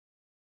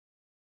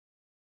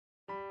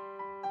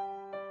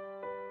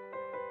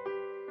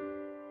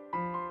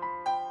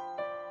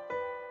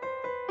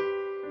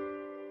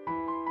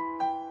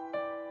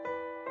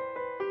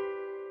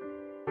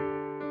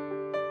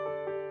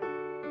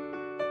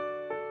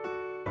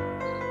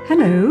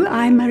Hello,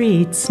 I'm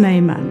Mariette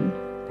Snyman.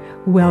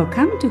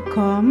 Welcome to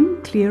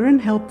Calm, Clear and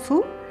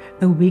Helpful,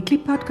 a weekly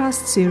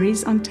podcast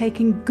series on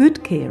taking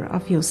good care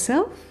of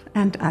yourself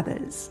and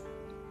others.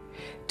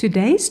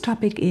 Today's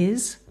topic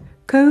is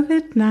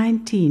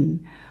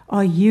COVID-19.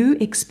 Are you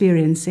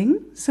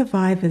experiencing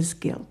survivor's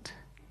guilt?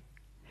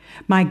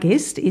 My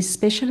guest is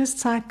specialist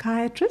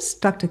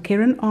psychiatrist Dr.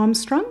 Karen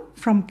Armstrong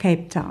from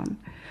Cape Town.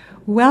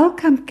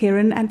 Welcome,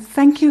 Karen, and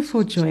thank you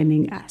for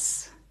joining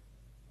us.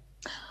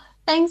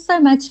 Thanks so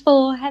much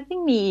for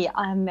having me,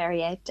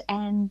 Mariette,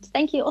 and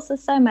thank you also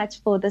so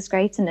much for this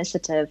great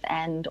initiative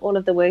and all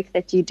of the work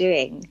that you're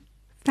doing.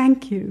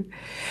 Thank you.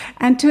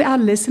 And to our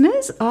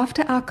listeners,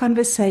 after our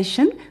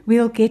conversation,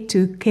 we'll get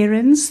to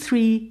Karen's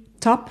 3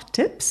 top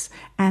tips,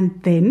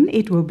 and then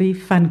it will be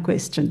fun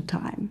question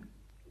time.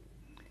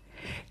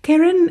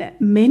 Karen,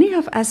 many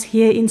of us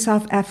here in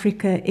South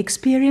Africa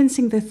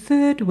experiencing the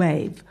 3rd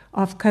wave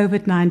of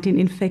COVID-19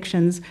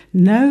 infections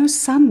know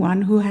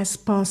someone who has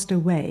passed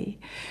away.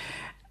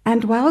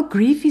 And while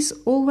grief is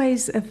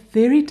always a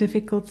very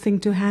difficult thing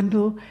to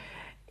handle,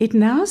 it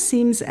now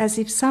seems as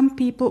if some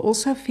people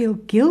also feel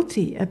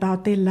guilty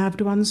about their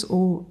loved ones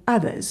or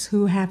others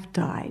who have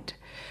died.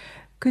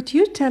 Could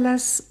you tell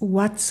us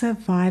what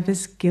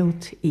survivor's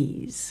guilt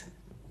is?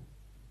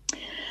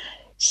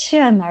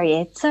 Sure,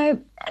 Mariette.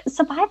 So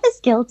survivor's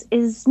guilt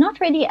is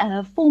not really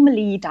a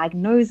formally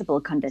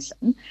diagnosable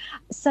condition.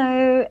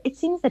 So it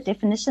seems that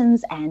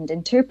definitions and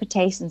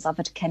interpretations of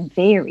it can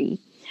vary.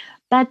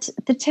 But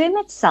the term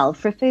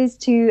itself refers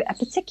to a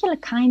particular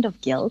kind of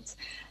guilt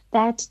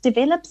that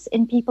develops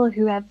in people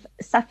who have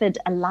suffered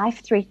a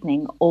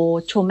life-threatening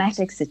or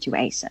traumatic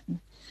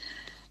situation.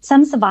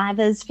 Some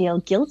survivors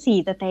feel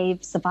guilty that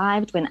they've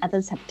survived when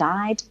others have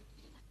died.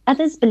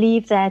 Others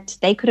believe that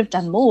they could have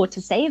done more to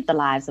save the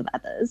lives of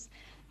others.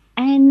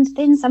 And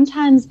then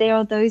sometimes there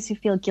are those who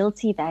feel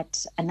guilty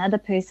that another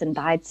person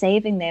died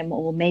saving them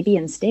or maybe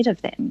instead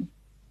of them.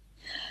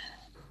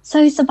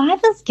 So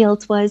survivor's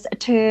guilt was a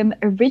term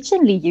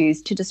originally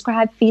used to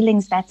describe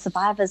feelings that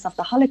survivors of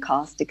the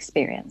Holocaust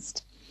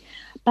experienced.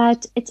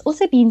 But it's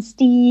also been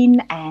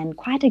seen and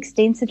quite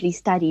extensively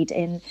studied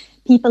in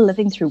people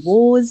living through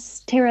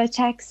wars, terror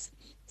attacks,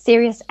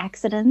 serious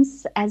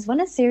accidents, as well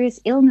as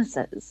serious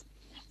illnesses,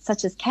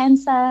 such as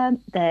cancer,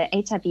 the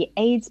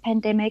HIV/AIDS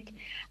pandemic,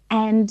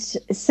 and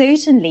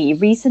certainly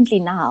recently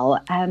now,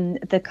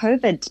 the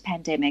COVID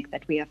pandemic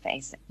that we are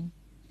facing.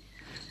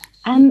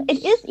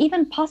 It is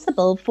even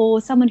possible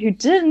for someone who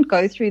didn't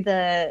go through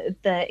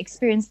the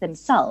experience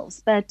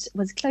themselves, but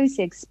was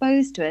closely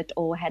exposed to it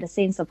or had a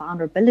sense of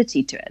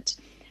vulnerability to it,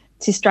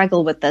 to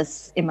struggle with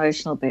this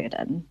emotional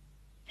burden.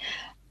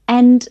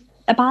 And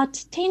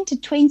about 10 to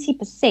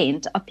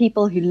 20% of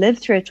people who live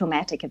through a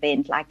traumatic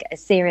event, like a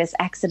serious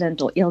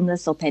accident or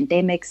illness or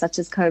pandemic, such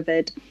as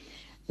COVID,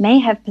 may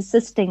have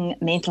persisting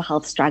mental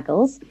health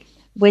struggles,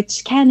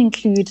 which can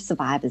include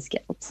survivor's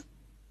guilt.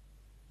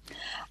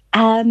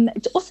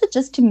 Also,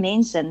 just to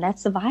mention that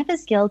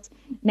survivor's guilt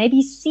may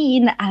be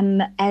seen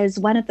as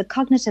one of the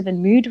cognitive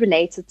and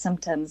mood-related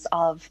symptoms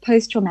of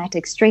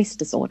post-traumatic stress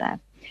disorder,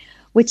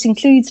 which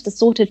includes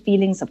distorted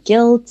feelings of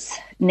guilt,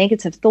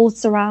 negative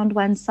thoughts around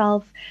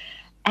oneself,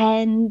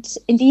 and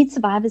indeed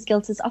survivor's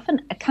guilt is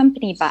often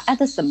accompanied by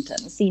other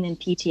symptoms seen in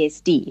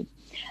PTSD.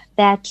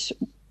 But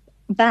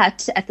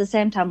at the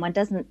same time, one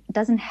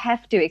doesn't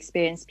have to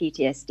experience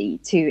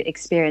PTSD to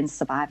experience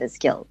survivor's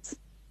guilt.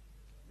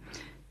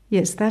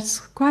 Yes, that's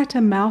quite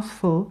a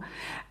mouthful.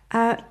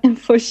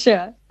 For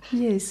sure.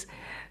 Yes.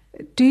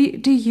 Do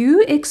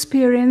you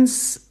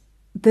experience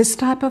this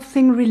type of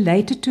thing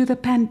related to the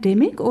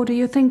pandemic, or do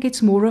you think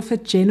it's more of a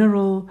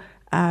general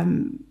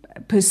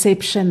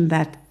perception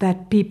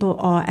that people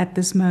are at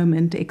this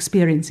moment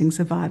experiencing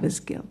survivor's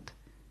guilt?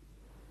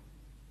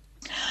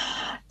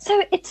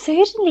 So it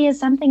certainly is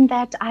something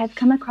that I've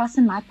come across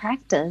in my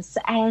practice,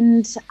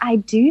 and I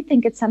do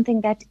think it's something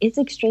that is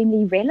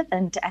extremely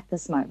relevant at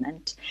this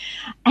moment.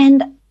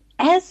 And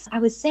as I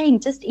was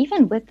saying, just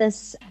even with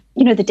this,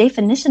 the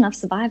definition of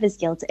survivor's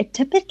guilt, it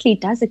typically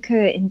does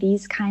occur in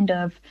these kind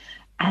of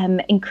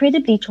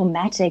incredibly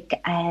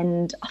traumatic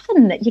and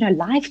often,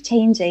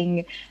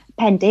 life-changing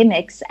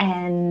pandemics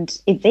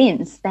and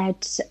events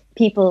that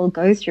people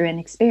go through and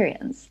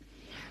experience.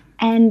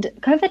 And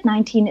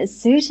COVID-19 is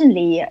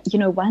certainly,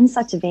 one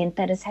such event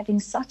that is having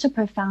such a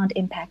profound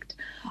impact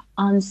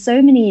on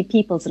so many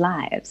people's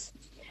lives.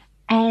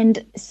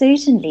 And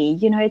certainly,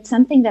 it's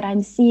something that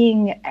I'm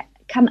seeing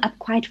come up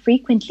quite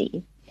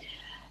frequently.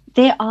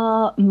 There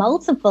are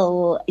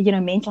multiple,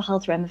 mental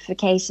health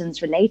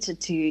ramifications related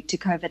to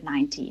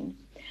COVID-19.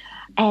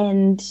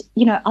 And,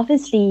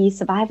 obviously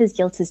survivor's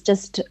guilt is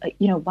just,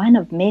 one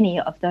of many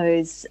of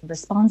those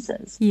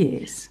responses.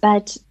 Yes.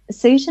 But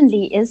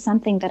certainly is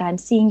something that I'm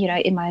seeing,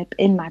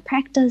 in my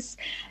practice,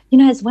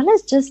 as well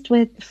as just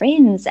with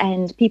friends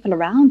and people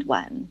around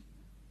one.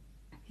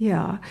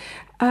 Yeah.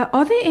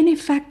 Are there any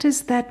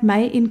factors that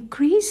may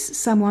increase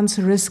someone's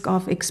risk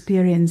of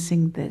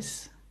experiencing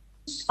this?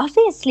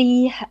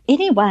 Obviously,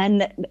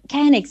 anyone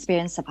can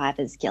experience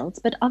survivor's guilt,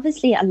 but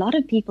obviously a lot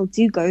of people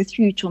do go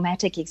through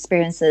traumatic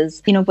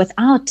experiences,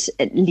 without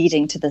it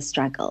leading to the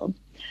struggle.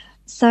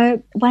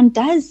 So one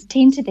does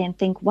tend to then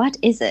think, what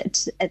is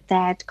it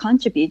that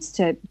contributes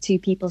to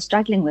people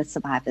struggling with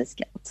survivor's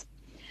guilt?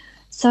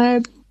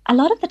 So a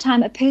lot of the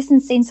time, a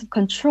person's sense of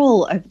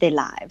control over their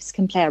lives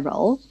can play a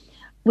role,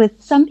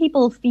 with some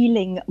people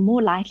feeling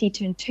more likely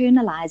to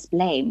internalize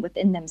blame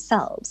within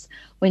themselves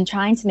when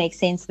trying to make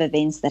sense of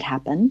events that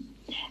happen,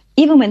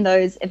 even when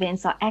those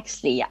events are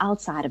actually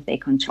outside of their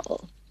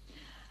control.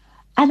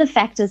 Other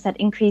factors that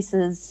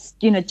increases,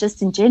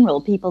 just in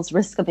general, people's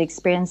risk of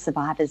experiencing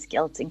survivor's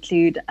guilt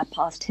include a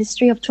past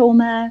history of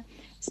trauma,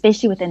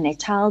 especially within their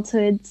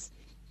childhoods,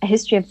 a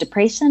history of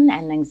depression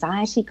and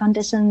anxiety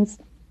conditions,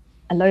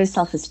 a low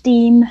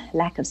self-esteem,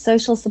 lack of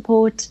social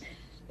support,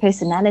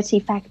 personality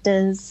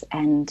factors,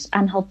 and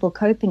unhelpful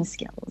coping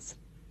skills.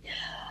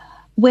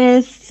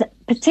 With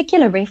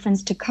particular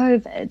reference to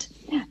COVID,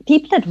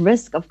 people at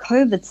risk of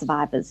COVID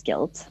survivor's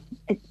guilt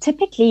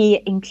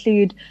typically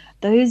include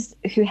those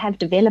who have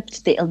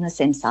developed the illness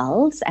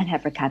themselves and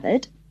have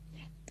recovered.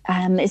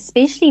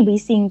 Especially we're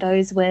seeing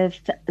those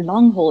with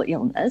long-haul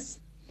illness,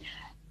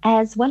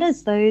 as well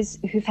as those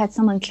who've had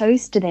someone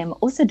close to them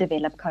also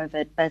develop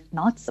COVID but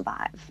not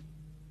survive.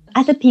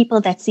 Other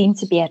people that seem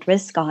to be at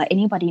risk are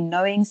anybody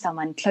knowing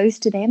someone close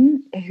to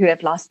them who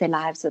have lost their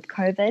lives with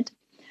COVID,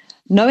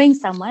 knowing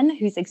someone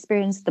who's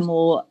experienced the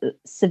more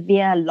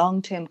severe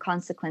long-term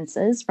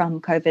consequences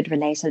from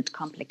COVID-related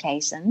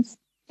complications,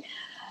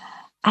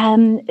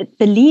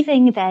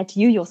 believing that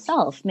you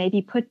yourself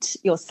maybe put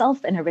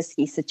yourself in a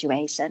risky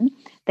situation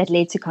that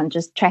led to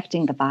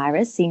contracting the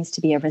virus seems to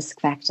be a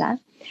risk factor.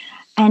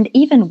 And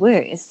even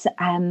worse,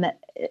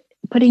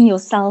 putting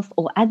yourself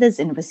or others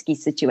in risky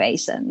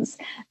situations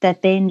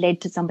that then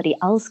led to somebody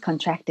else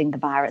contracting the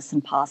virus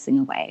and passing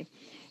away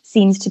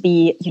seems to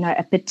be,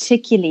 a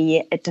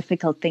particularly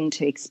difficult thing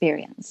to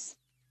experience.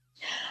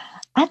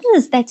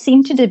 Others that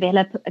seem to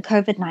develop a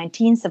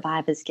COVID-19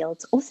 survivor's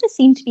guilt also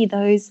seem to be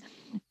those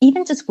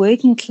even just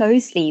working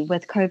closely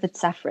with COVID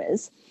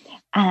sufferers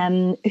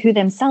who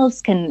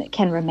themselves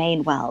can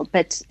remain well,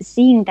 but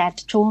seeing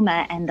that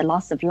trauma and the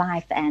loss of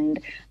life and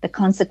the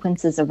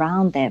consequences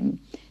around them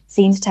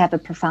seems to have a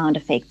profound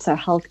effect. So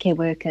healthcare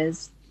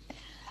workers,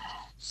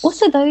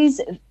 also those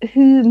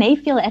who may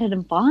feel at an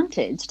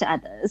advantage to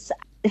others.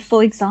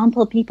 For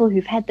example, people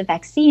who've had the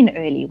vaccine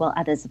early while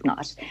others have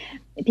not.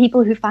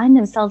 People who find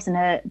themselves in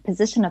a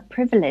position of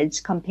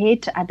privilege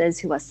compared to others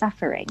who are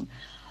suffering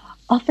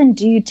often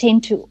do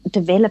tend to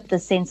develop the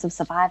sense of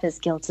survivor's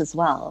guilt as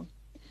well.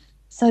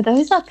 So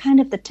those are kind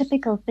of the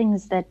typical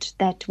things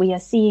that we are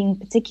seeing,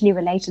 particularly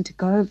related to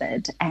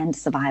COVID and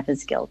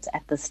survivor's guilt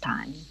at this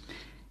time.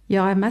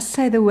 Yeah, I must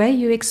say the way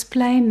you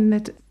explain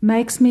it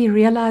makes me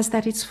realize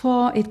that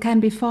it can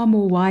be far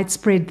more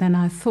widespread than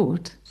I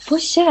thought. For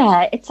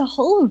sure. It's a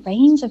whole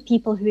range of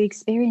people who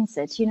experience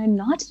it,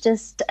 not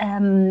just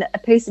a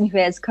person who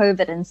has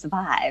COVID and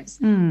survives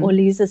or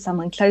loses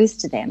someone close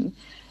to them.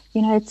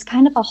 It's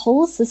kind of a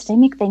whole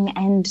systemic thing,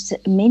 and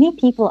many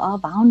people are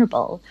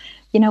vulnerable.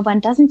 One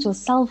doesn't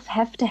yourself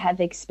have to have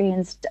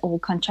experienced or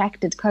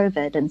contracted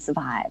COVID and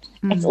survived.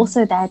 It's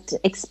also that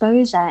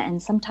exposure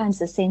and sometimes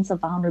a sense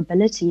of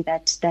vulnerability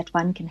that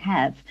one can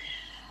have.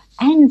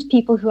 And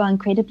people who are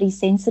incredibly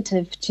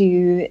sensitive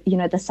to,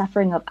 the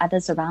suffering of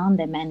others around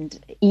them and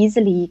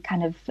easily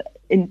kind of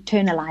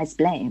internalize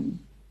blame.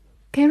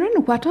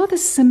 Karen, what are the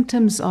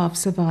symptoms of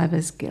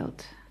survivor's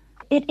guilt?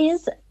 It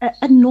is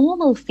a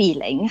normal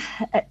feeling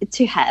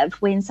to have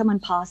when someone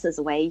passes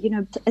away,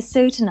 a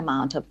certain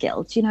amount of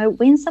guilt.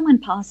 When someone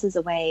passes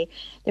away,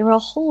 there are a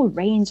whole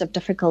range of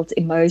difficult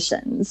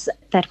emotions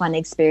that one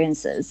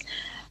experiences,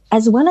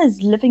 as well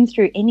as living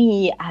through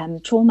any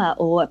trauma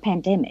or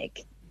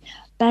pandemic.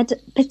 But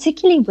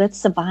particularly with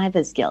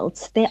survivor's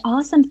guilt, there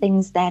are some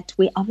things that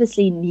we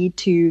obviously need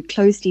to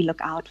closely look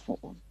out for.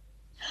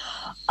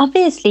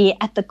 Obviously,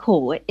 at the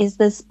core is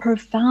this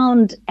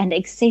profound and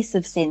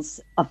excessive sense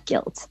of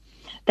guilt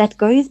that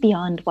goes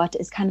beyond what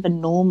is kind of a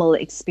normal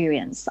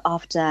experience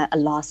after a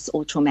loss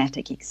or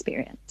traumatic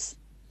experience.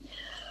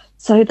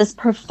 So this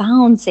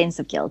profound sense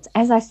of guilt,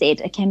 as I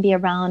said, it can be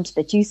around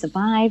that you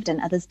survived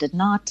and others did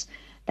not,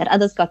 that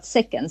others got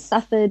sick and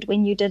suffered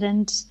when you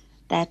didn't,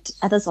 that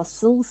others are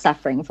still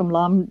suffering from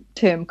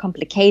long-term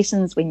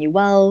complications when you're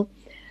well,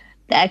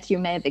 that you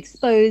may have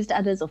exposed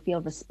others or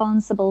feel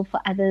responsible for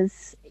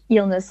others'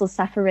 illness or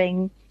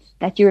suffering,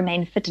 that you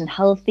remain fit and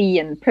healthy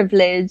and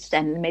privileged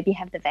and maybe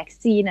have the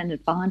vaccine and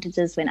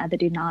advantages when others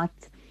do not,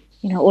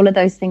 all of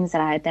those things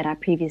that I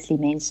previously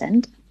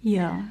mentioned.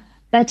 Yeah.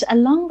 But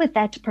along with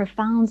that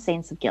profound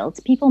sense of guilt,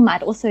 people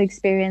might also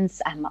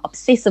experience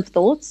obsessive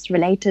thoughts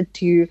related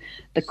to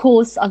the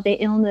course of their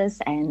illness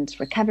and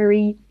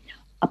recovery,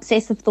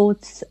 obsessive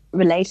thoughts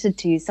related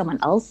to someone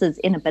else's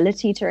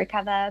inability to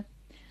recover,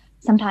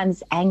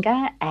 sometimes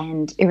anger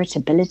and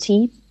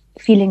irritability,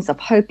 feelings of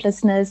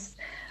hopelessness,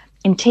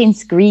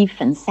 intense grief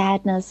and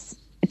sadness,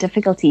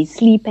 difficulty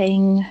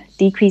sleeping,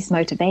 decreased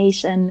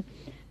motivation,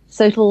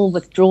 social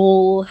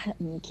withdrawal,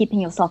 keeping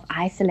yourself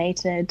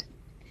isolated.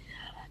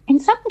 In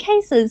some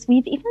cases,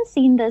 we've even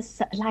seen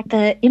this, like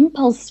the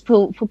impulse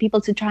for people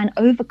to try and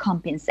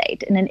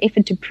overcompensate in an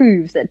effort to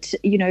prove that,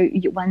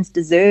 one's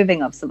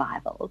deserving of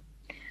survival.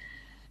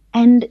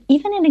 And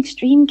even in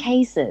extreme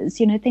cases,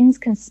 things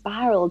can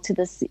spiral to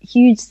this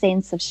huge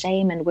sense of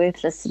shame and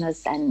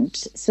worthlessness and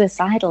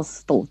suicidal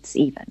thoughts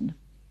even.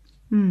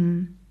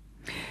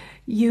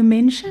 You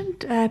mentioned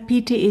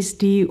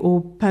PTSD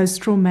or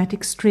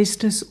post-traumatic stress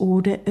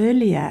disorder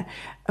earlier.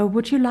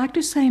 Would you like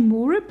to say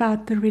more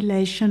about the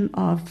relation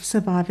of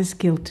survivor's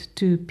guilt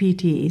to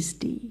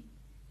PTSD?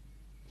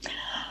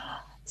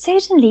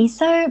 Certainly.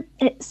 So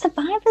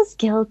survivor's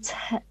guilt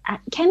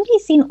can be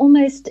seen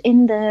almost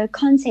in the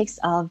context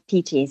of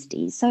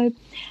PTSD. So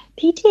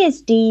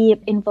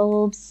PTSD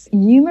involves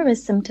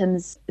numerous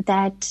symptoms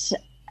that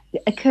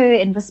occur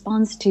in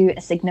response to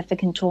a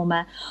significant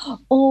trauma,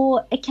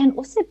 or it can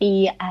also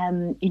be,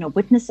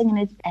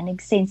 witnessing an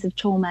extensive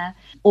trauma,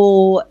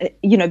 or,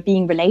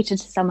 being related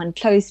to someone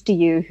close to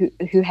you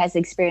who has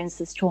experienced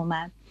this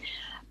trauma.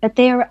 But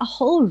there are a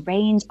whole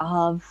range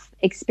of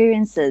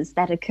experiences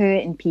that occur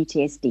in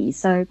PTSD.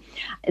 So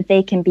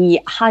they can be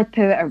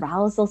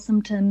hyperarousal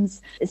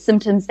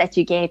symptoms that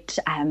you get,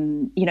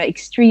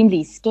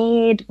 extremely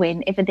scared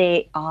whenever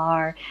there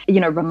are,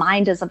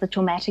 reminders of the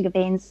traumatic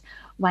events.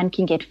 One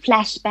can get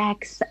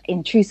flashbacks,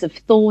 intrusive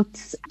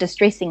thoughts,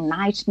 distressing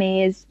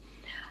nightmares.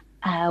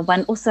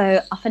 One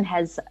also often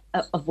has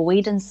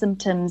avoidance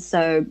symptoms,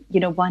 so,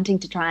 wanting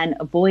to try and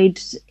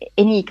avoid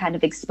any kind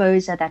of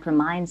exposure that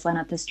reminds one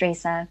of the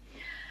stressor.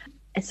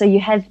 So you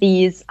have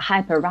these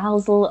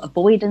hyperarousal,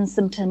 avoidance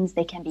symptoms.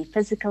 They can be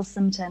physical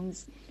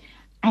symptoms.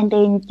 And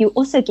then you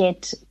also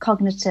get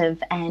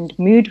cognitive and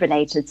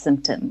mood-related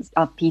symptoms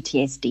of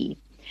PTSD.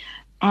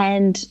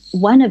 And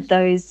one of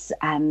those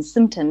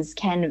symptoms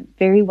can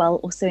very well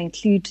also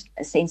include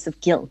a sense of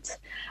guilt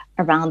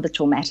around the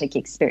traumatic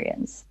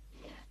experience.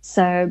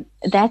 So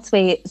that's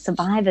where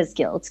survivor's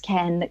guilt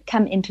can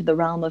come into the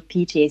realm of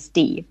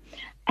PTSD,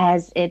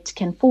 as it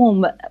can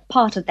form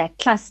part of that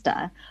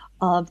cluster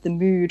of the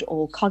mood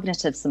or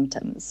cognitive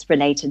symptoms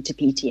related to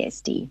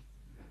PTSD.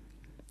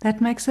 That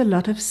makes a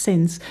lot of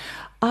sense.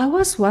 I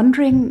was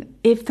wondering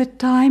if the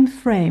time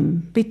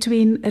frame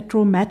between a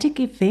traumatic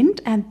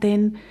event and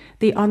then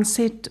the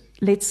onset,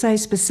 let's say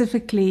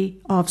specifically,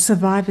 of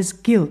survivor's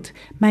guilt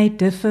may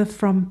differ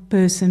from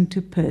person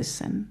to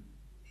person.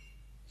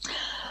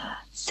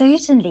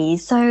 Certainly.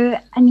 So,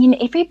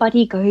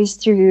 everybody goes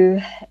through,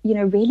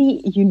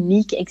 really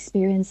unique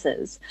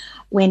experiences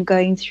when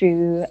going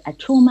through a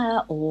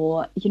trauma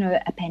or,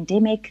 a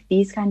pandemic,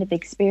 these kind of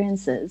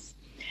experiences.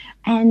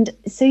 And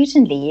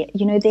certainly,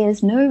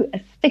 there's no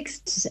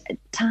fixed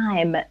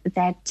time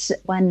that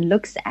one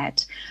looks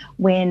at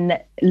when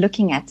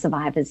looking at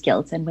survivor's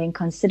guilt and when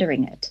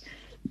considering it.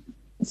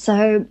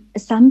 So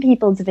some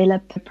people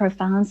develop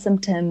profound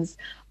symptoms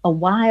a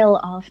while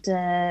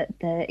after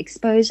the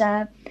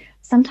exposure.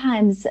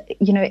 Sometimes,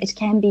 it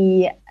can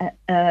be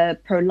a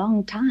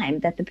prolonged time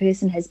that the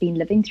person has been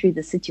living through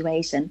the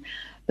situation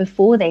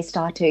before they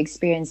start to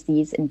experience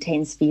these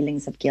intense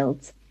feelings of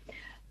guilt.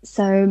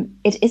 So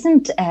it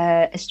isn't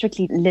a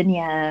strictly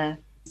linear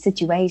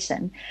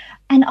situation.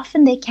 And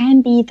often there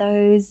can be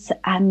those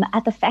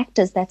other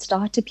factors that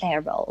start to play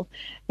a role.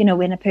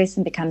 When a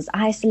person becomes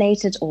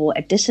isolated or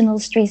additional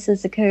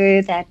stresses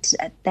occur that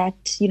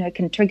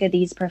can trigger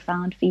these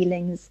profound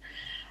feelings.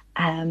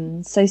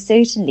 So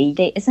certainly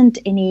there isn't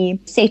any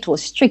set or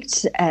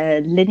strict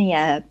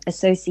linear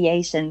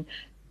association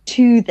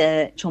to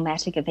the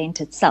traumatic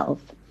event itself.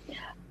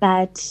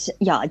 But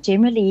yeah,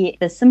 generally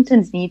the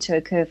symptoms need to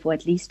occur for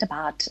at least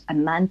about a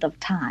month of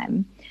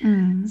time.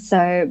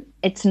 So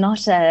it's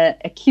not an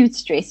acute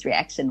stress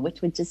reaction,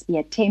 which would just be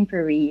a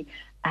temporary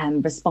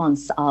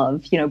response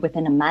of,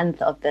 within a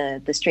month of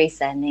the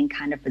stressor and then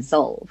kind of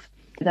resolve.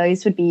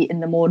 Those would be in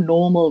the more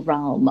normal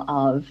realm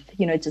of,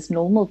 just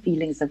normal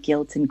feelings of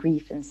guilt and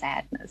grief and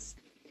sadness.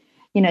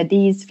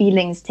 These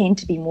feelings tend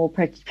to be more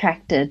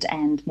protracted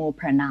and more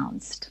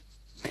pronounced.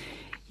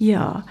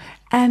 Yeah.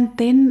 And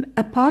then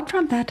apart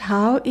from that,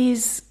 how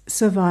is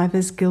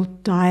survivor's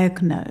guilt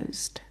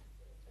diagnosed?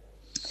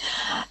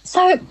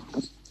 So, as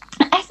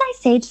I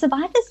said,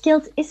 survivor's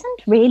guilt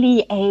isn't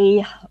really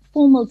a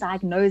formal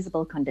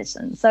diagnosable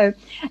condition. So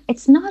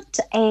it's not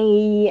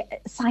a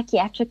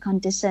psychiatric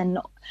condition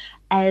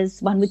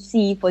as one would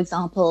see, for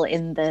example,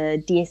 in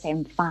the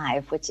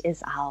DSM-5, which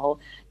is our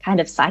kind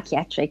of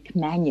psychiatric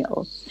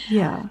manual.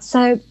 Yeah.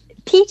 So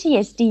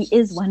PTSD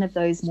is one of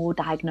those more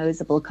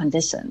diagnosable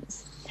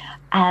conditions.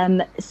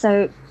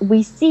 So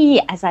we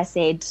see, as I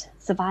said,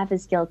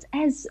 survivor's guilt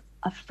as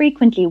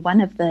frequently one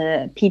of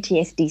the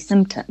PTSD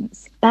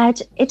symptoms,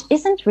 but it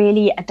isn't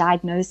really a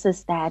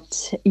diagnosis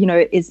that,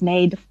 is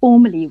made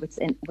formally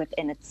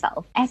within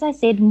itself. As I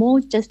said, more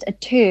just a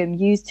term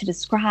used to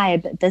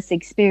describe this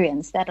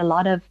experience that a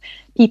lot of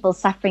people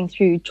suffering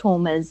through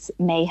traumas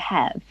may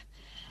have.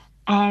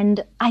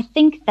 And I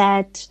think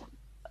that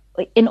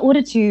in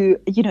order to,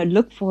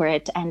 look for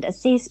it and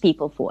assess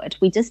people for it,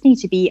 we just need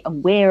to be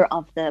aware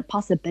of the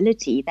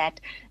possibility that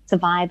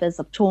survivors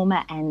of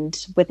trauma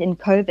and within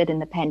COVID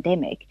and the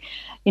pandemic,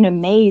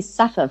 may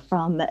suffer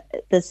from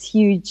this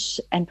huge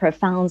and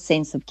profound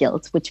sense of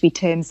guilt, which we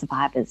term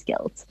survivor's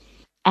guilt.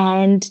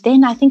 And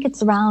then I think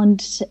it's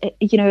around,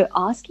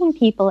 asking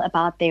people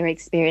about their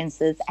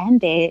experiences and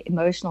their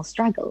emotional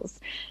struggles,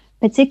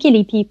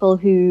 particularly people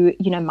who,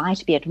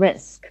 might be at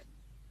risk.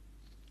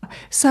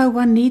 So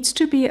one needs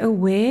to be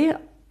aware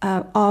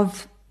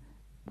of,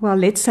 well,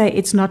 let's say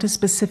it's not a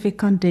specific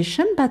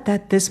condition, but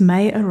that this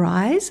may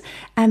arise.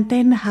 And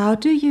then how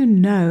do you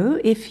know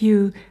if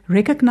you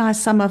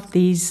recognize some of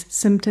these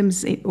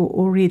symptoms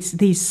or it's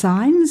these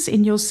signs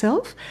in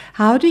yourself?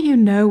 How do you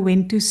know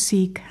when to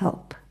seek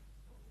help?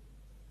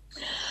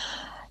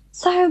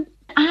 So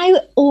I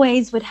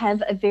always would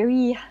have a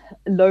very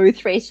low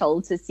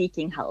threshold to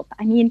seeking help.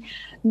 I mean,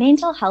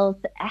 mental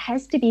health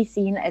has to be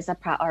seen as a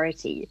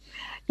priority.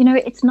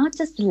 It's not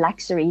just a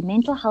luxury.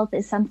 Mental health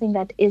is something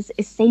that is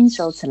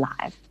essential to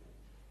life.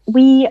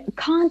 We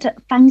can't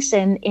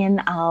function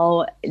in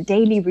our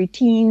daily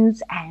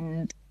routines,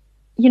 and,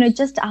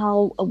 just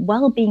our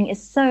well-being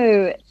is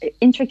so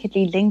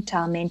intricately linked to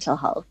our mental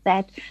health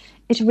that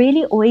it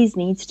really always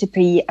needs to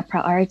be a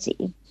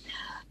priority.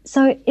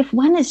 So if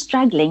one is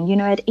struggling,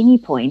 at any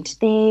point,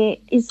 there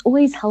is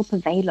always help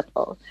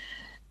available.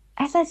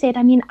 As I said,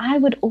 I mean, I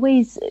would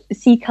always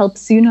seek help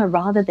sooner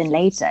rather than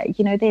later.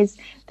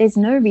 There's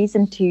no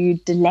reason to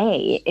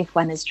delay if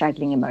one is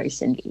struggling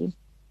emotionally.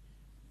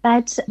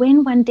 But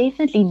when one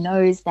definitely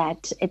knows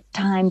that it's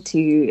time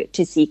to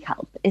seek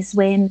help is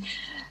when,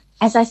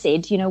 as I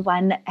said,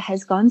 one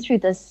has gone through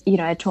this,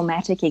 a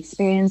traumatic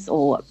experience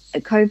or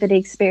a COVID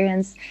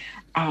experience,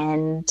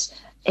 and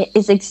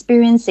is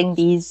experiencing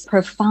these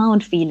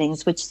profound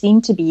feelings which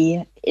seem to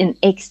be in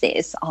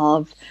excess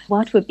of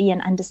what would be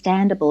an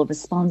understandable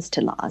response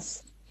to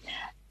loss.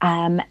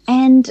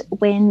 And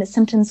when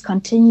symptoms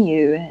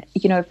continue,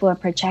 for a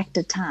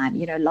protracted time,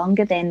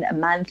 longer than a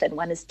month, and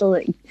one is still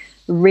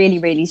really,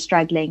 really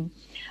struggling.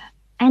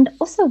 And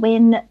also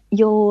when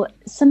your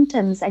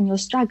symptoms and your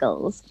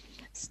struggles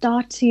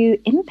start to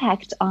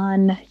impact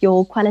on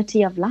your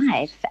quality of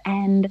life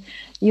and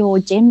your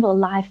general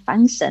life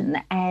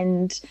function,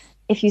 and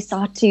if you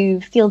start to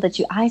feel that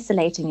you're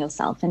isolating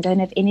yourself and don't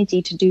have energy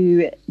to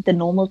do the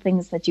normal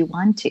things that you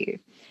want to,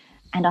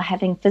 and are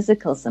having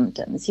physical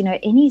symptoms,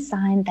 any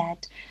sign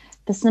that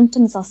the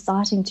symptoms are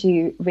starting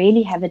to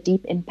really have a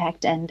deep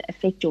impact and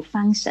affect your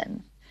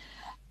function,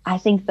 I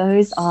think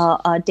those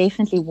are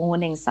definitely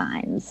warning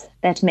signs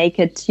that make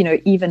it,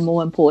 even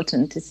more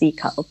important to seek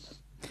help.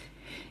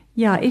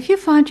 Yeah, if you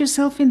find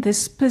yourself in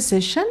this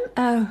position,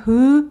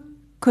 who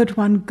could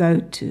one go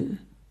to?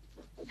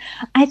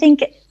 I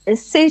think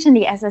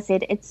certainly, as I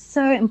said, it's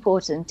so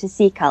important to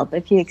seek help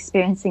if you're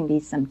experiencing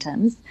these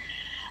symptoms.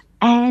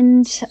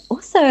 And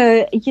also,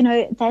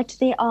 that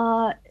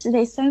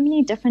there's so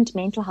many different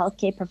mental health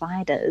care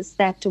providers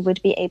that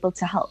would be able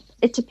to help.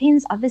 It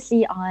depends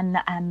obviously on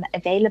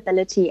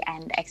availability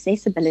and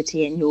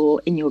accessibility in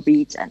your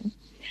region.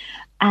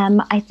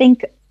 I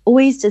think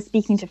always just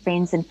speaking to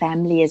friends and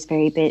family is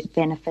very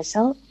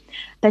beneficial,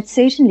 but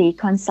certainly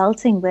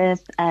consulting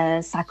with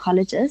a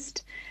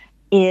psychologist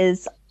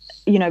is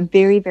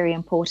very, very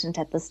important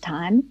at this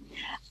time.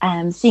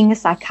 Seeing a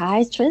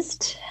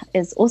psychiatrist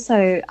is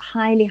also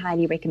highly,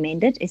 highly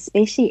recommended,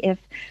 especially if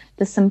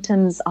the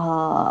symptoms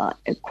are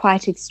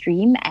quite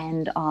extreme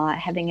and are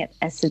having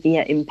a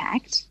severe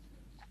impact.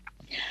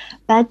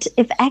 But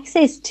if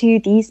access to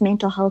these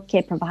mental health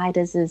care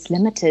providers is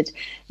limited,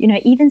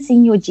 even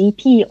seeing your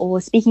GP or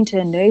speaking to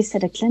a nurse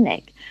at a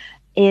clinic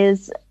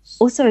is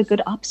also a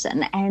good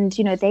option. And,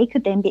 they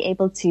could then be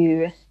able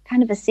to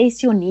kind of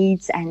assess your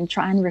needs and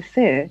try and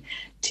refer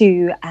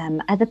to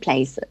other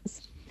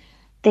places.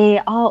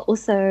 There are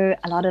also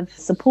a lot of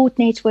support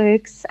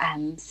networks,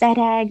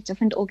 SADAG,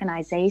 different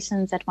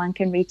organizations that one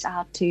can reach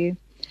out to.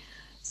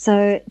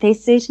 So there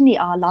certainly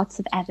are lots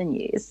of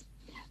avenues.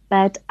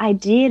 But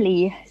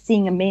ideally,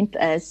 seeing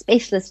a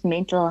specialist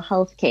mental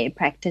health care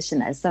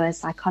practitioner, so a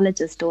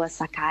psychologist or a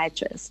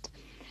psychiatrist,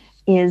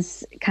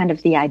 is kind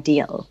of the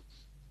ideal.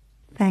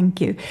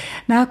 Thank you.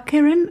 Now,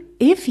 Karen,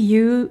 if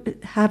you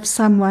have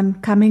someone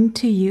coming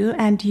to you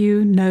and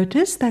you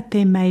notice that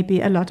there may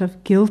be a lot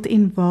of guilt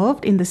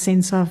involved in the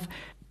sense of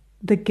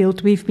the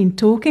guilt we've been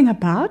talking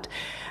about,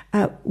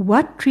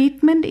 what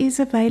treatment is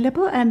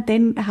available, and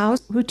then how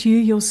would you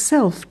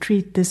yourself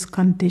treat this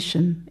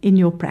condition in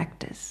your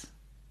practice?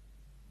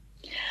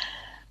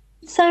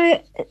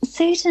 So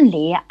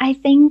certainly, I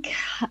think,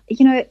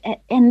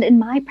 and in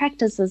my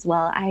practice as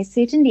well, I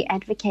certainly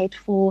advocate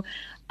for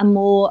a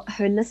more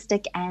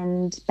holistic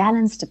and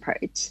balanced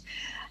approach.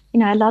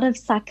 A lot of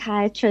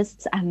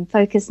psychiatrists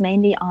focus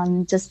mainly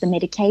on just the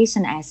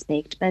medication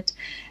aspect, but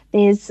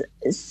there's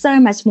so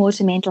much more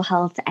to mental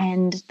health,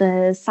 and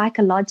the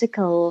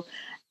psychological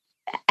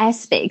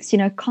aspects,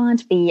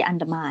 can't be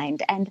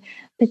undermined. And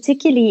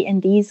particularly in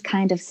these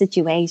kind of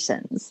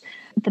situations,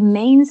 the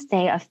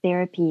mainstay of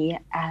therapy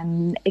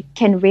it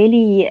can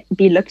really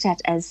be looked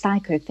at as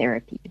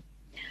psychotherapy.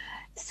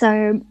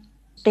 So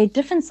there are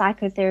different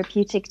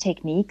psychotherapeutic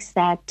techniques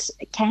that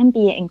can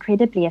be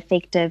incredibly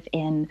effective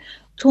in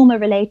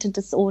trauma-related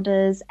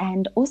disorders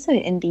and also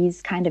in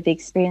these kind of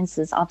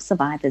experiences of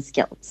survivor's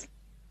guilt.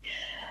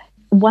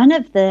 One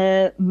of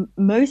the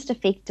most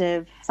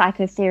effective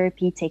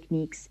psychotherapy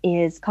techniques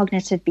is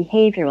cognitive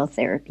behavioral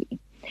therapy.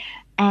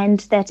 And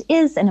that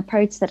is an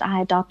approach that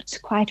I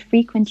adopt quite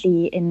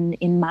frequently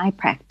in my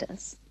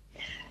practice.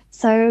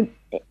 So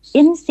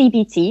in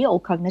CBT, or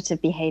cognitive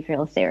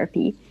behavioral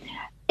therapy,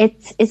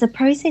 it is a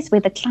process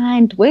where the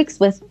client works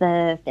with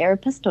the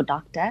therapist or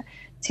doctor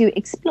to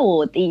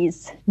explore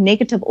these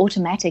negative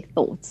automatic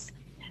thoughts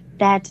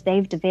that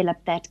they've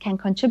developed that can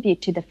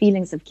contribute to the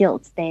feelings of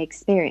guilt they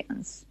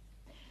experience.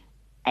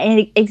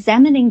 And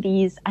examining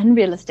these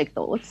unrealistic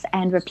thoughts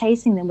and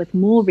replacing them with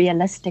more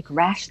realistic,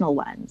 rational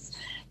ones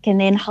can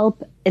then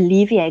help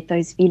alleviate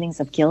those feelings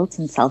of guilt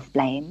and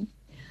self-blame.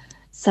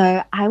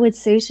 So I would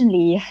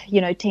certainly,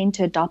 tend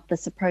to adopt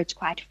this approach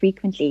quite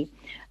frequently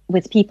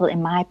with people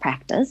in my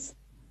practice.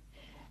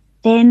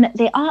 Then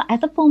there are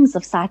other forms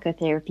of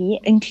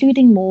psychotherapy,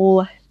 including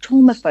more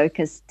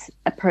trauma-focused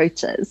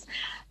approaches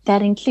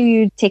that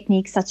include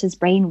techniques such as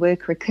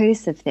brainwork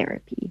recursive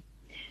therapy.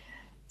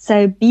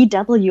 So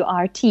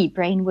BWRT,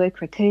 brainwork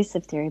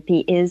recursive therapy,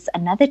 is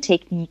another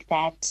technique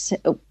that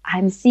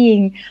I'm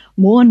seeing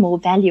more and more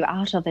value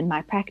out of in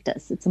my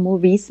practice. It's a more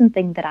recent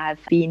thing that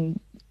I've been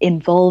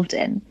involved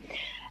in.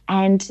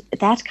 And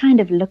that kind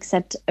of looks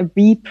at a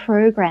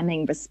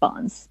reprogramming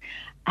response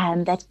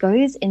that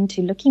goes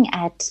into looking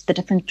at the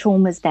different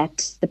traumas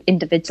that the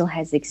individual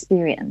has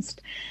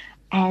experienced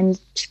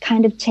and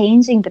kind of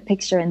changing the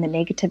picture and the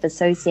negative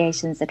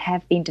associations that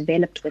have been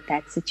developed with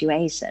that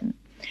situation,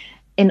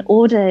 in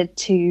order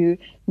to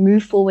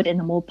move forward in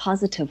a more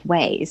positive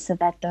way so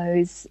that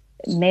those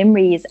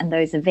memories and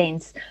those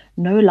events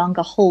no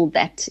longer hold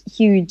that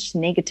huge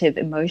negative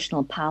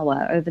emotional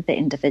power over the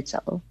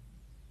individual.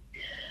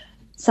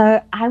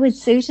 So I would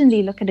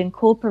certainly look at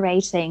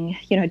incorporating,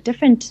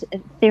 different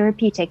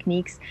therapy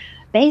techniques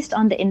based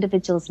on the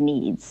individual's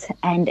needs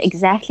and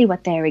exactly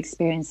what they're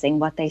experiencing,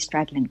 what they're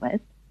struggling with.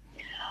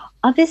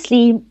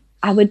 Obviously,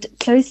 I would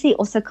closely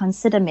also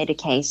consider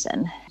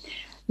medication.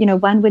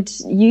 One would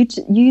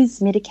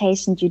use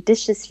medication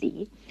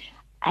judiciously,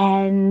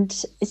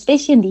 and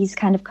especially in these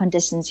kind of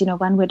conditions,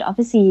 one would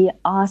obviously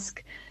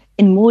ask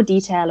in more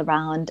detail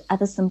around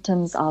other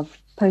symptoms of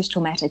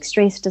post-traumatic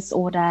stress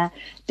disorder,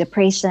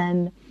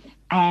 depression,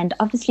 and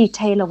obviously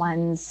tailor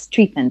one's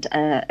treatment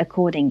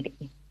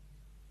accordingly.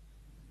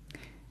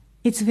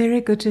 It's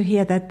very good to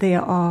hear that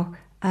there are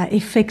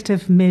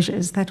effective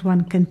measures that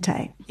one can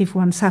take if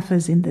one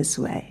suffers in this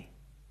way.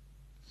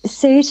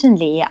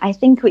 Certainly. I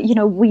think,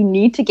 we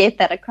need to get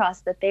that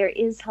across, that there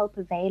is help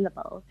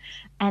available,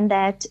 and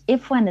that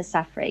if one is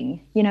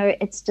suffering,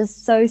 it's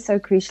just so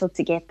crucial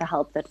to get the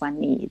help that one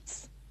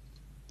needs.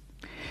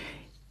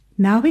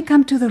 Now we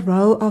come to the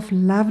role of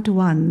loved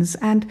ones,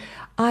 and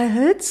I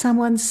heard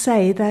someone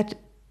say that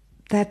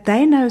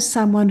they know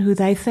someone who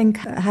they think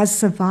has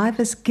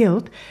survivor's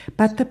guilt,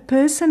 but the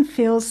person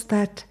feels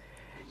that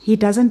he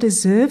doesn't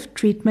deserve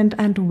treatment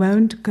and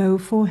won't go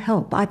for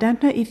help. I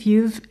don't know if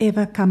you've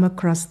ever come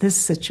across this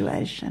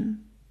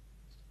situation.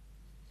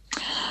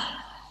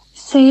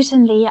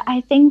 Certainly.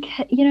 I think,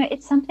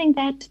 it's something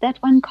that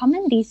one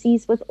commonly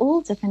sees with all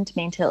different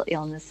mental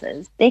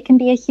illnesses. There can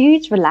be a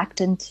huge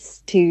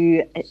reluctance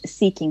to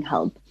seeking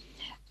help.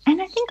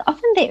 And I think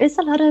often there is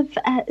a lot of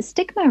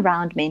stigma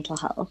around mental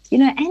health,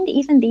 and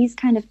even these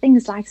kind of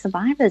things like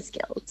survivor's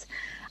guilt.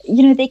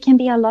 There can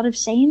be a lot of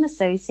shame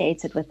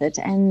associated with it,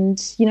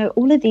 and,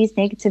 all of these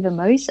negative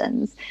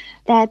emotions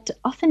that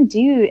often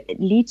do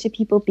lead to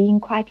people being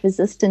quite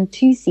resistant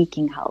to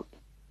seeking help.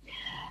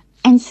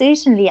 And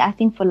certainly, I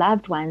think for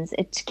loved ones,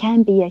 it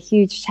can be a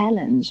huge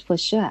challenge for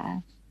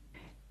sure.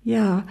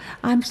 Yeah,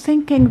 I'm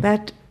thinking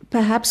that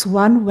perhaps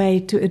one way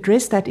to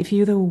address that, if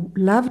you're the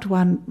loved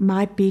one,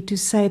 might be to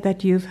say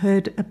that you've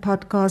heard a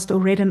podcast or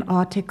read an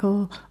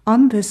article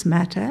on this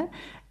matter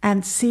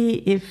and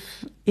see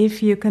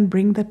if you can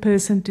bring the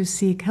person to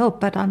seek help.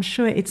 But I'm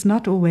sure it's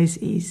not always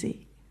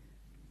easy.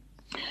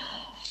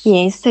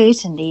 Yes,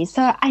 certainly.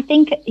 So I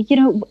think,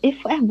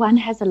 if one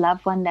has a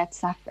loved one that's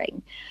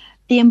suffering,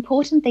 the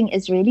important thing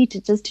is really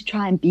to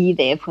try and be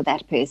there for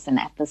that person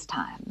at this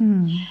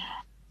time.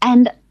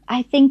 And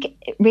I think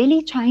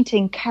really trying to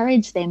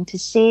encourage them to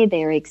share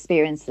their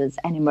experiences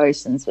and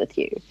emotions with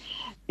you,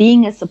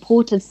 being a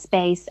supportive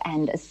space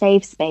and a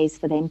safe space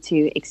for them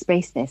to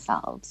express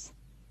themselves.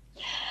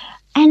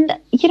 And,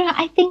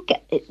 I think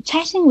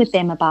chatting with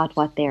them about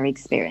what they're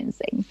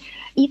experiencing,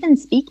 even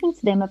speaking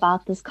to them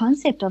about this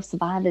concept of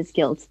survivor's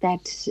guilt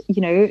that,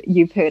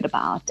 you've heard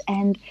about,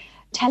 and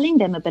telling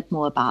them a bit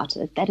more about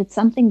it, that it's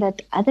something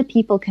that other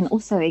people can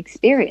also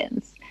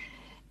experience.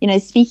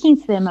 Speaking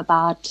to them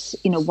about,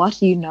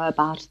 what you know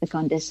about the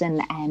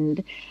condition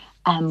and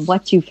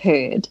what you've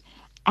heard,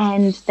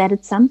 and that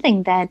it's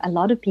something that a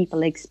lot of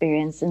people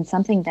experience and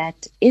something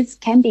that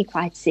can be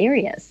quite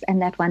serious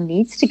and that one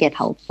needs to get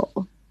help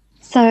for.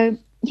 So,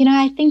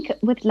 I think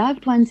with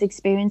loved ones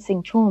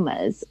experiencing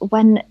traumas,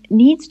 one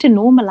needs to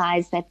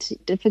normalize that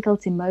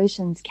difficult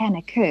emotions can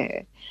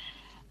occur.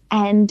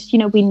 And,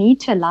 we need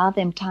to allow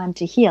them time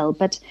to heal.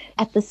 But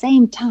at the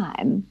same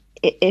time,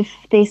 if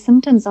their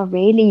symptoms are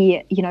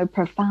really,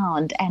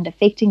 profound and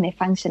affecting their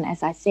function,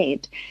 as I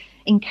said,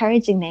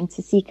 encouraging them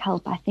to seek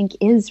help, I think,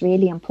 is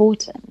really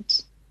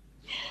important.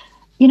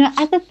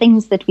 Other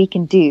things that we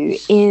can do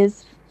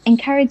is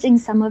encouraging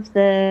some of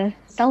the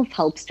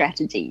self-help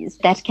strategies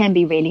that can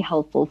be really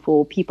helpful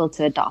for people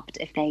to adopt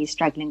if they're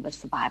struggling with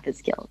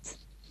survivor's guilt.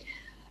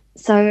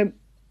 So,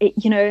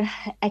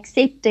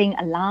 accepting,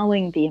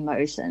 allowing the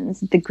emotions,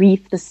 the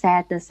grief, the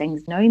sadness,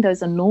 things, knowing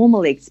those are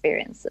normal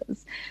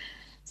experiences.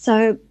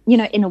 So,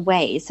 in a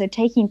way, so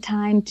taking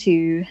time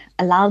to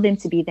allow them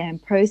to be there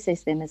and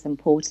process them is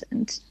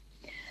important.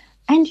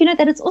 And,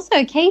 that it's also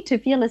okay to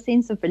feel a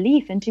sense of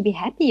relief and to be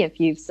happy if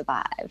you've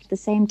survived, at the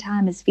same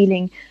time as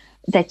feeling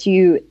that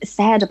you're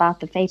sad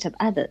about the fate of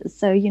others.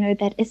 So,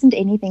 that isn't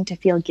anything to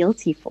feel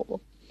guilty for.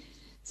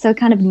 So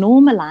kind of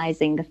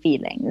normalizing the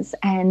feelings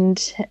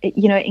and,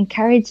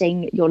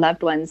 encouraging your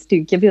loved ones to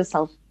give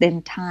yourself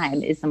them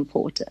time is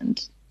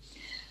important.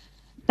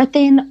 But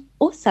then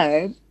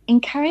also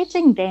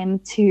encouraging them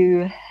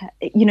to,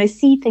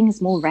 see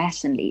things more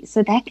rationally.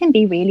 So that can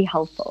be really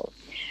helpful,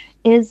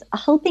 is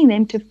helping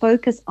them to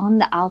focus on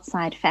the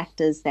outside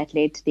factors that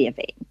led to the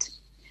event.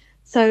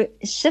 So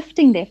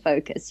shifting their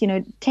focus,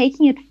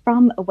 taking it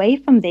away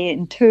from their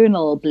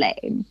internal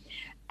blame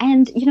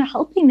and,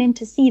 helping them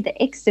to see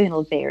the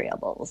external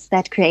variables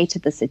that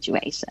created the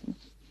situation.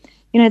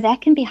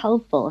 That can be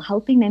helpful,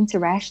 helping them to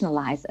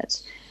rationalize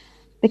it,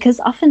 because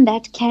often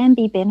that can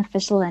be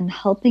beneficial in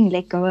helping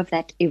let go of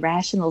that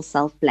irrational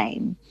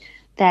self-blame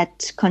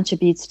that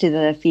contributes to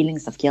the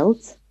feelings of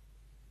guilt.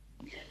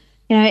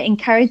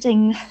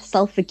 Encouraging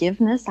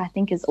self-forgiveness, I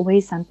think, is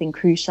always something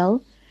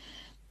crucial.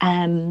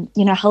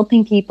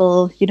 Helping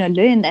people,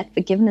 learn that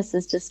forgiveness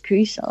is just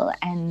crucial.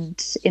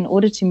 And in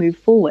order to move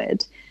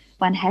forward,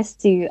 one has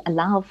to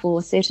allow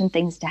for certain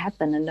things to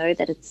happen and know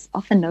that it's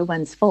often no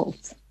one's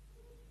fault.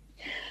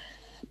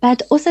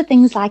 But also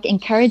things like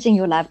encouraging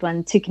your loved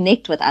one to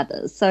connect with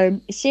others.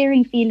 So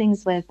sharing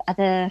feelings with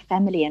other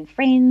family and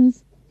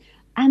friends,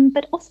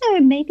 but also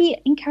maybe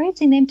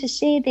encouraging them to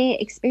share their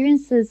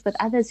experiences with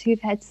others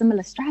who've had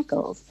similar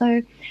struggles.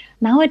 So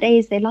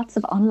nowadays, there are lots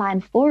of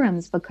online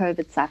forums for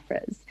COVID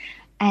sufferers.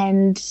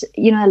 And,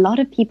 a lot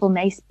of people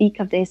may speak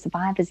of their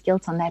survivor's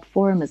guilt on that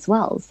forum as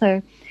well.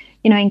 So,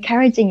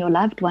 encouraging your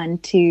loved one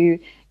to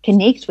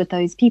connect with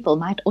those people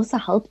might also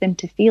help them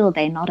to feel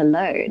they're not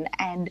alone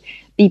and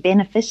be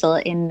beneficial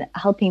in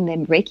helping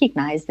them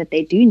recognize that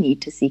they do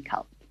need to seek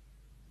help.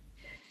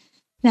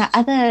 Now,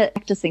 other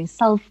practicing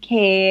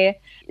self-care,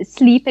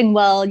 sleeping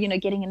well,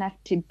 getting enough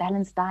to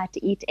balanced diet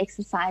to eat,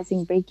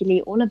 exercising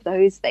regularly, all of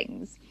those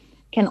things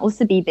can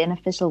also be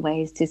beneficial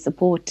ways to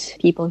support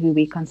people who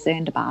we're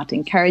concerned about,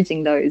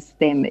 encouraging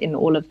them in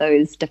all of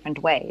those different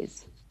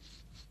ways.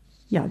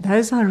 Yeah,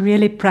 those are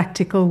really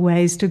practical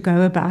ways to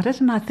go about it,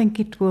 and I think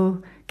it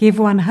will give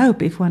one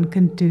hope if one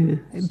can do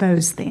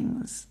those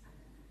things.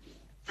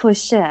 For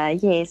sure,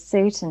 yes,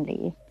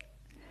 certainly.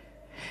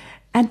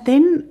 And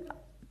then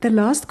the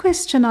last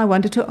question I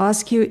wanted to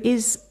ask you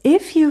is,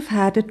 if you've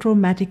had a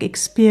traumatic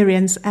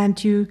experience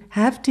and you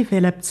have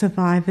developed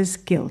survivor's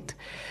guilt,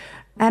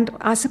 and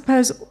I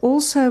suppose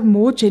also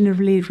more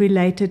generally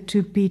related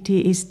to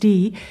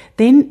PTSD,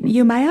 then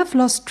you may have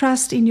lost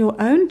trust in your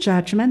own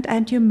judgment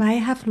and you may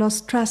have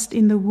lost trust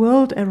in the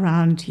world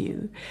around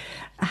you.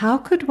 How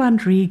could one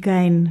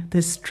regain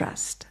this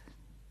trust?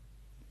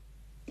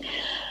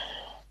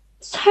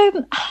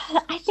 So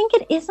I think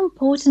it is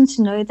important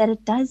to know that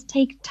it does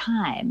take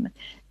time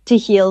to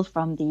heal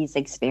from these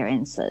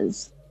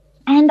experiences.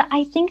 And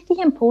I think the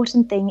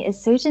important thing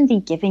is certainly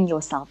giving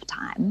yourself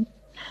time,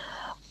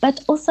 but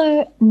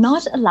also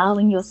not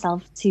allowing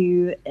yourself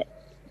to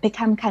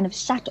become kind of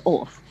shut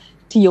off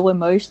to your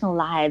emotional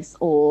lives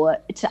or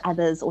to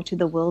others or to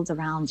the world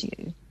around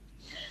you.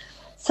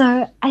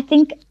 So I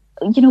think,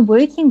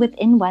 working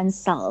within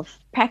oneself,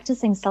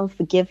 practicing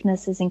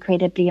self-forgiveness is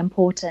incredibly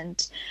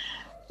important.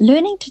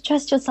 Learning to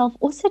trust yourself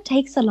also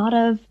takes a lot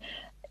of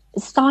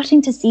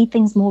starting to see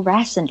things more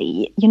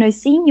rationally,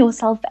 seeing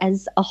yourself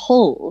as a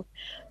whole,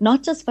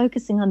 not just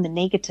focusing on the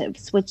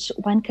negatives, which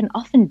one can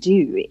often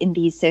do in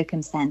these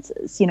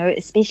circumstances,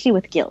 especially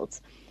with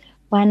guilt.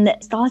 One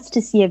starts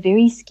to see a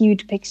very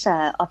skewed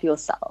picture of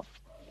yourself.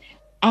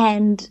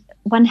 And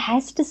one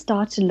has to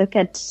start to look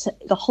at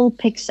the whole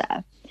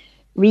picture,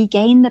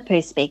 regain the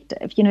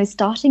perspective,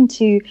 starting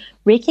to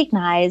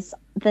recognize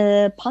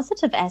the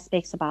positive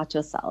aspects about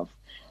yourself,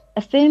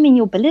 affirming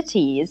your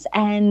abilities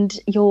and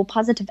your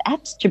positive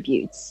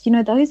attributes.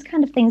 Those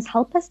kind of things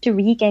help us to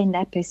regain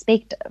that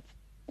perspective.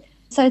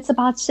 So it's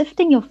about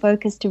shifting your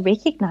focus to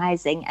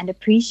recognizing and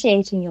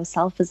appreciating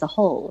yourself as a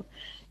whole,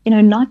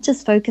 not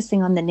just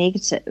focusing on the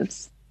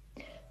negatives.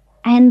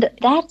 And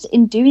that,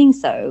 in doing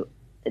so,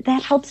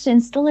 that helps to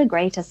instill a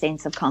greater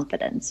sense of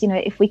confidence,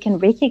 if we can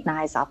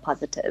recognize our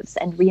positives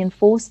and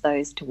reinforce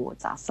those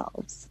towards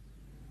ourselves.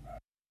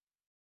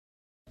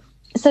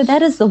 So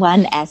that is the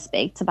one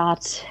aspect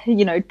about,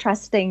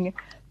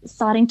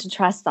 starting to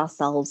trust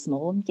ourselves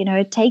more.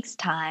 It takes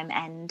time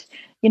and,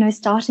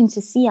 starting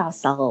to see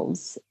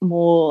ourselves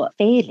more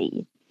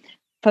fairly,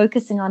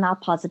 focusing on our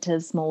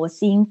positives more,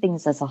 seeing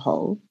things as a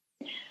whole.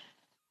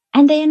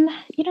 And then,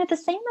 the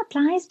same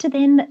applies to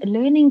then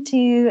learning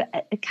to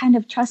kind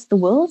of trust the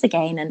world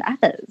again and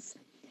others.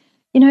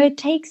 It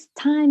takes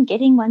time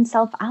getting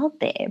oneself out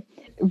there,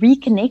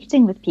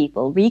 reconnecting with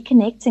people,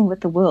 reconnecting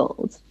with the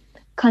world,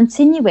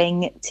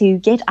 continuing to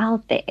get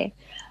out there,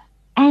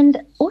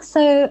 and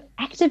also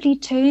actively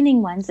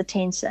turning one's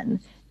attention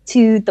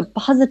to the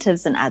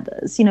positives in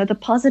others, the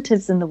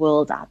positives in the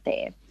world out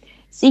there,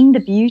 seeing the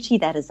beauty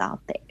that is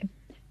out there.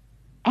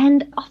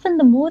 And often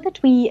the more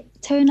that we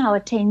turn our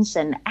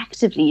attention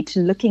actively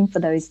to looking for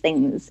those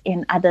things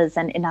in others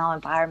and in our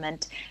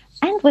environment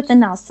and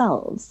within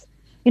ourselves,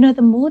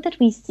 the more that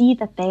we see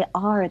that they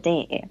are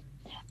there.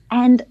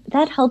 And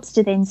that helps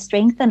to then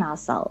strengthen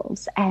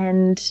ourselves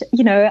and,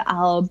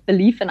 our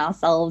belief in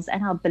ourselves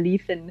and our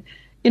belief in,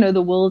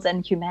 the world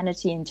and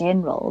humanity in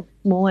general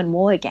more and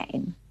more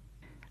again.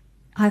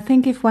 I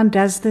think if one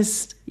does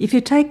this, if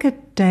you take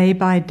it day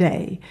by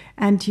day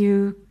and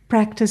you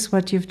practice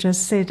what you've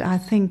just said, I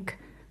think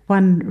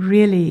one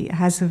really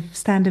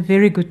stand a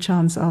very good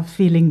chance of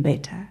feeling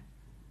better.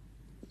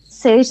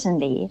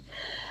 Certainly.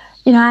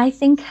 I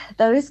think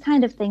those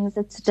kind of things,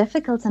 it's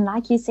difficult. And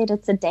like you said,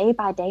 it's a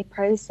day-by-day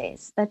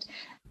process. But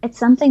it's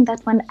something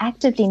that one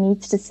actively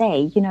needs to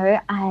say,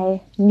 I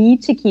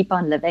need to keep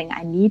on living.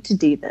 I need to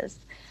do this.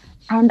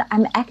 And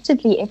I'm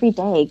actively every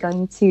day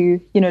going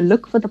to,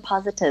 look for the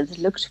positives,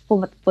 look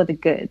for the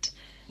good,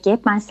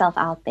 get myself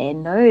out there,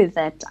 know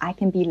that I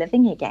can be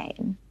living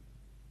again.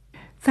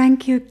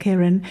 Thank you,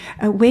 Karen.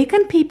 Where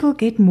can people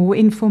get more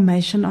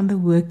information on the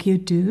work you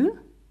do?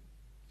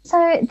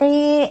 So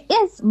there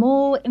is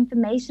more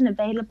information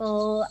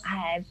available.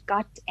 I've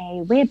got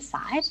a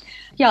website.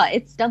 Yeah,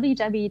 it's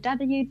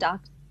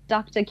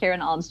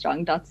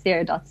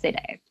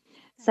www.drkarenarmstrong.co.za.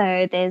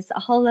 So there's a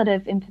whole lot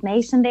of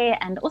information there,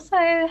 and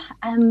also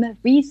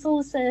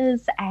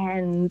resources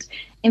and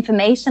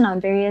information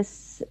on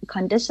various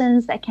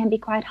conditions that can be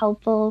quite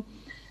helpful.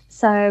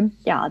 So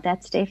yeah,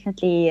 that's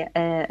definitely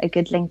a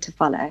good link to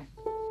follow.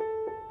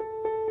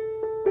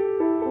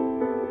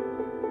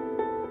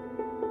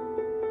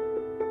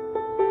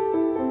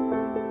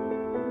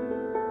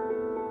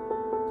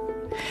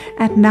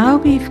 And now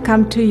we've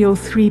come to your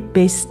 3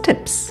 best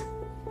tips.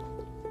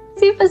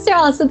 Super,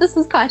 Sarah. So this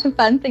is quite a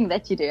fun thing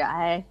that you do.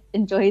 I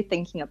enjoy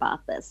thinking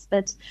about this,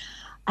 but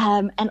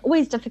and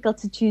always difficult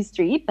to choose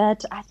 3.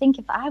 But I think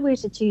if I were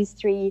to choose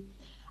 3,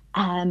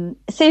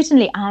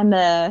 certainly I'm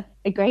a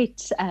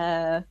great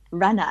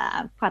runner.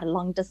 I'm quite a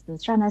long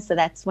distance runner, so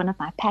that's one of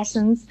my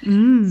passions.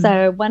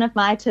 So one of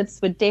my tips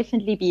would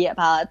definitely be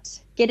about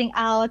getting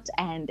out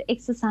and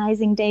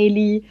exercising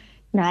daily.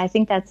 I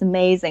think that's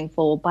amazing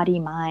for body,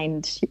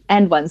 mind,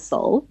 and one's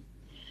soul.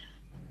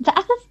 The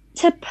other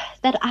tip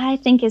that I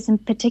think is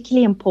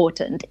particularly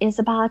important is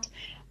about,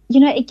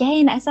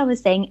 again, as I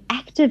was saying,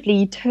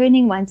 actively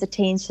turning one's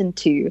attention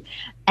to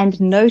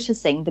and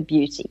noticing the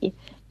beauty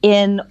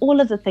in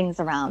all of the things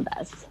around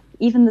us,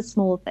 even the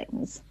small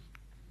things.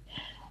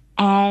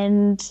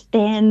 And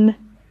then,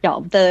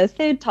 the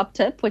third top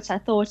tip, which I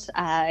thought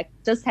I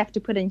just have to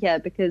put in here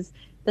because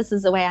this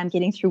is the way I'm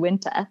getting through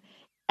winter,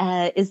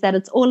 is that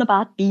it's all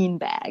about bean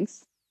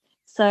bags.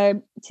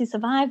 So to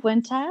survive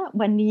winter,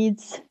 one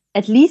needs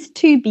at least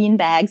 2 bean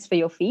bags for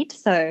your feet.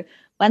 So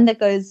one that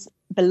goes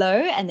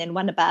below and then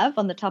one above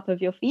on the top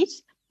of your feet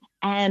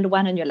and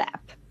one on your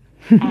lap.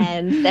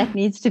 And that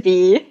needs to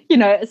be,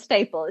 a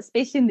staple,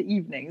 especially in the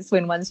evenings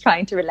when one's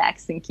trying to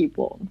relax and keep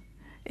warm.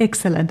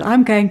 Excellent.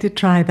 I'm going to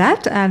try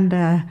that, and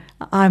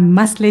I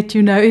must let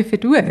you know if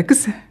it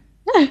works.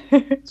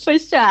 For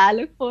sure. I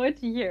look forward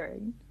to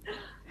hearing.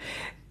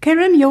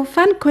 Karen, your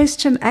fun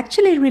question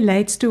actually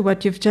relates to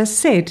what you've just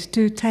said,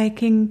 to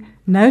taking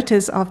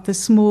notice of the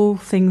small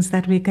things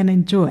that we can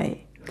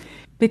enjoy.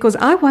 Because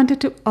I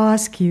wanted to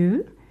ask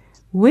you,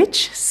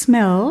 which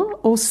smell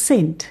or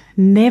scent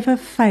never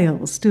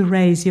fails to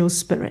raise your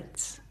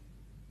spirits?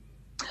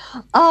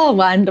 Oh,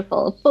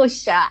 wonderful. For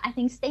sure. I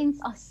think scents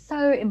are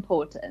so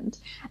important.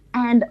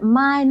 And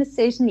mine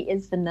certainly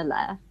is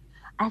vanilla.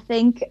 I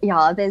think,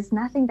 there's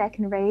nothing that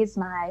can raise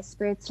my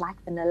spirits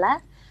like vanilla.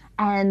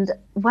 And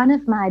one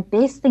of my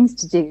best things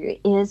to do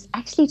is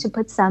actually to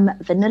put some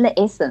vanilla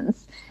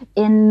essence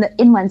in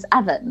one's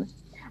oven.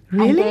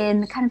 Really? And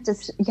then kind of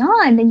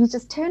and then you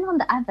just turn on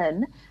the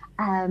oven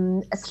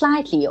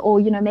slightly, or,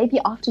 maybe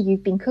after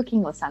you've been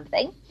cooking or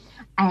something,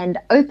 and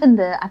open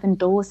the oven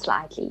door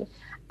slightly.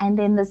 And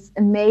then this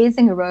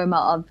amazing aroma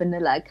of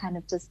vanilla kind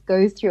of just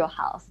goes through your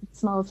house. It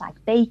smells like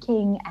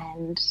baking,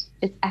 and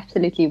it's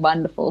absolutely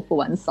wonderful for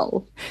one's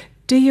soul.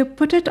 Do you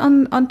put it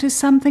onto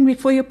something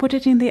before you put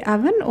it in the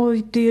oven, or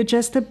do you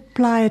just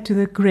apply it to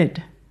the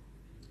grid?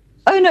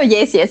 Oh no,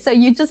 yes, yes. So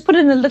you just put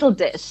in a little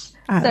dish.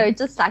 Oh. So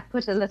just like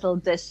put a little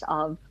dish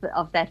of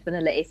that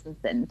vanilla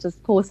essence in.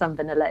 Just pour some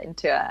vanilla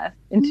into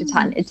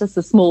tiny. It's just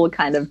a small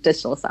kind of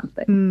dish or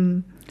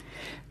something.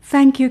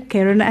 Thank you,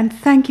 Karen, and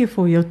thank you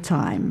for your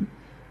time.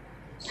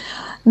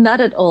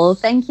 Not at all.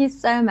 Thank you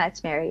so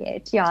much,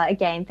 Mariette. Yeah,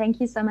 again, thank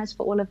you so much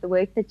for all of the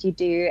work that you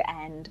do.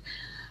 And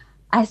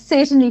I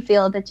certainly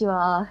feel that you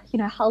are,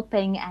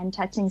 helping and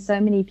touching so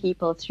many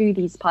people through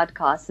these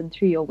podcasts and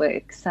through your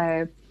work.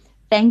 So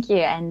thank you,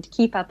 and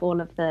keep up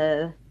all of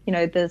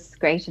this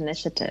great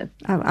initiative.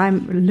 Oh,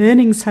 I'm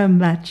learning so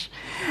much.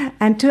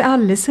 And to our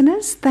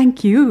listeners,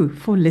 thank you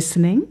for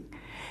listening.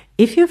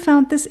 If you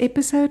found this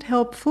episode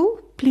helpful,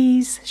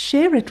 please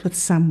share it with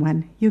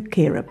someone you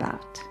care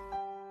about.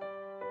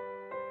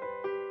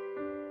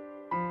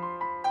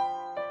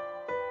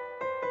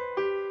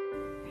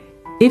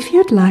 If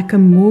you'd like a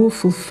more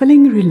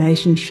fulfilling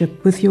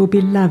relationship with your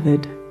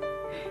beloved,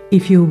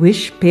 if you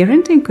wish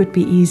parenting could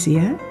be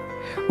easier,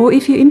 or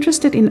if you're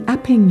interested in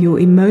upping your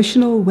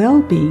emotional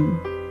well-being,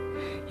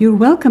 you're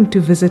welcome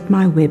to visit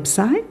my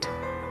website,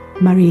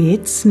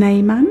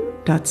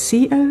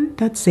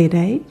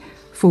 marietsnyman.co.za,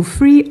 for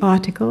free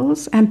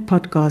articles and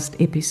podcast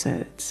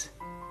episodes.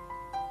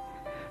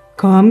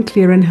 Calm,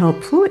 Clear and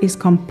Helpful is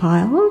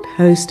compiled,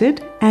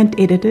 hosted and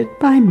edited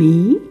by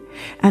me,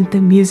 and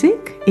the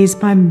music is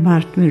by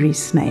Mart Marie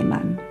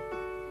Snyman.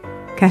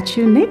 Catch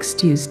you next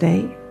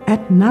Tuesday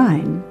at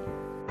 9.